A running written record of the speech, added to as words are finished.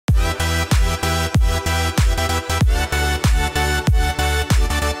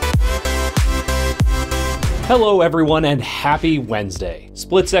Hello everyone and happy Wednesday.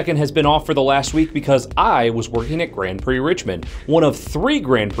 Split Second has been off for the last week because I was working at Grand Prix Richmond, one of 3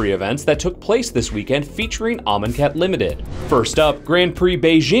 Grand Prix events that took place this weekend featuring Amonkhet Limited. First up, Grand Prix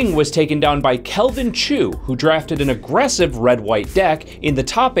Beijing was taken down by Kelvin Chu, who drafted an aggressive red-white deck in the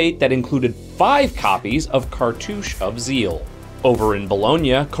top 8 that included 5 copies of Cartouche of Zeal. Over in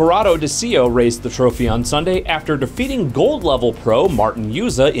Bologna, Corrado De Cio raised the trophy on Sunday after defeating gold-level pro Martin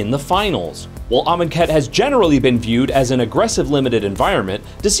Yuza in the finals. While Amonkhet has generally been viewed as an aggressive limited environment,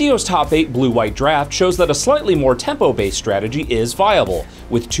 De Cio's top 8 blue-white draft shows that a slightly more tempo-based strategy is viable,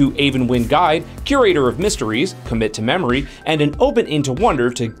 with 2 Avenwind Guide, Curator of Mysteries, Commit to Memory, and an Open into Wonder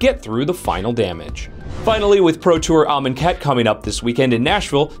to get through the final damage. Finally, with Pro Tour Amonkhet coming up this weekend in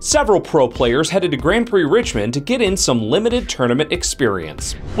Nashville, several pro players headed to Grand Prix Richmond to get in some limited tournament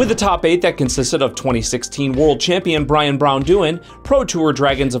experience. With the top 8 that consisted of 2016 World Champion Brian Brown-Duin, Pro Tour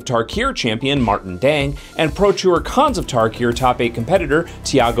Dragons of Tarkir champion Martin Dang, and Pro Tour Khans of Tarkir top 8 competitor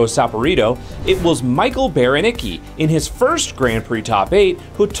Tiago Saporito, it was Michael Baranecki in his first Grand Prix top 8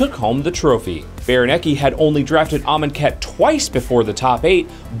 who took home the trophy. Baranecki had only drafted Amonkhet twice before the top 8,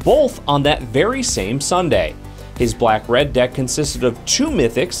 both on that very same Sunday. His black-red deck consisted of 2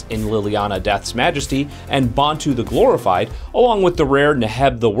 mythics in Liliana Death's Majesty and Bantu the Glorified, along with the rare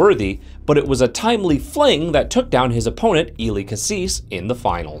Neheb the Worthy, but it was a timely fling that took down his opponent Eli Cassis in the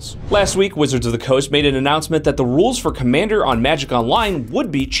finals. Last week, Wizards of the Coast made an announcement that the rules for Commander on Magic Online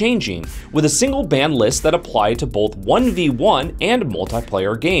would be changing, with a single ban list that applied to both 1v1 and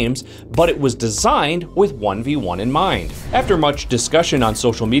multiplayer games, but it was designed with 1v1 in mind. After much discussion on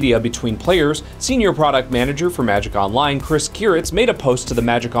social media between players, Senior Product Manager for Magic Online Chris Kiritz made a post to the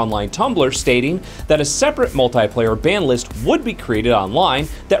Magic Online Tumblr stating that a separate multiplayer ban list would be created online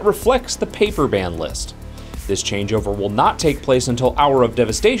that reflects the paper ban list. This changeover will not take place until Hour of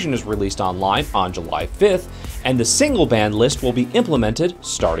Devastation is released online on July 5th, and the single ban list will be implemented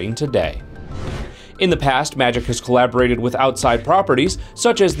starting today. In the past, Magic has collaborated with outside properties,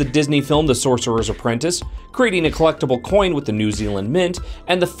 such as the Disney film The Sorcerer's Apprentice, creating a collectible coin with the New Zealand Mint,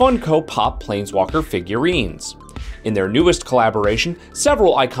 and the Funko Pop Planeswalker figurines. In their newest collaboration,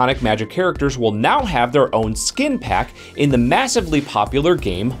 several iconic Magic characters will now have their own skin pack in the massively popular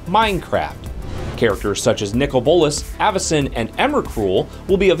game Minecraft. Characters such as Nicol Bolas, Avacyn, and Emrakul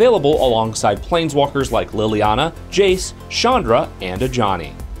will be available alongside Planeswalkers like Liliana, Jace, Chandra, and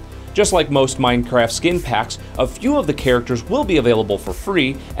Ajani. Just like most Minecraft skin packs, a few of the characters will be available for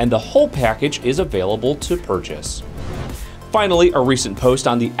free, and the whole package is available to purchase. Finally, a recent post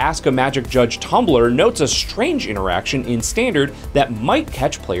on the Ask a Magic Judge Tumblr notes a strange interaction in Standard that might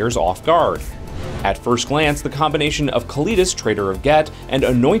catch players off guard. At first glance, the combination of Kalidas, Trader of Get, and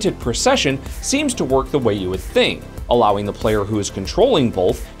Anointed Procession seems to work the way you would think, allowing the player who is controlling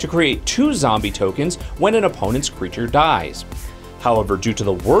both to create 2 zombie tokens when an opponent's creature dies. However, due to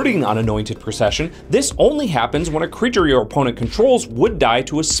the wording on Anointed Procession, this only happens when a creature your opponent controls would die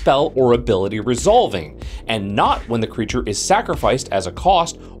to a spell or ability resolving, and not when the creature is sacrificed as a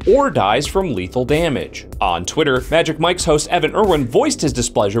cost or dies from lethal damage. On Twitter, Magic Mike's host Evan Irwin voiced his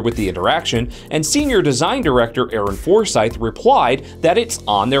displeasure with the interaction, and Senior Design Director Aaron Forsyth replied that it's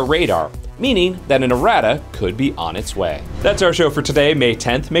on their radar, meaning that an errata could be on its way. That's our show for today, May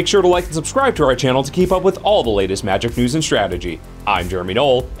 10th. Make sure to like and subscribe to our channel to keep up with all the latest Magic news and strategy. I'm Jeremy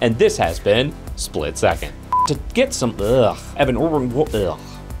Knoll, and this has been Split Second. To get some Evan Irwin,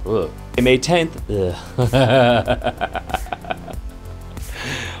 May 10th,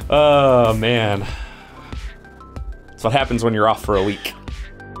 oh man. That's what happens when you're off for a week.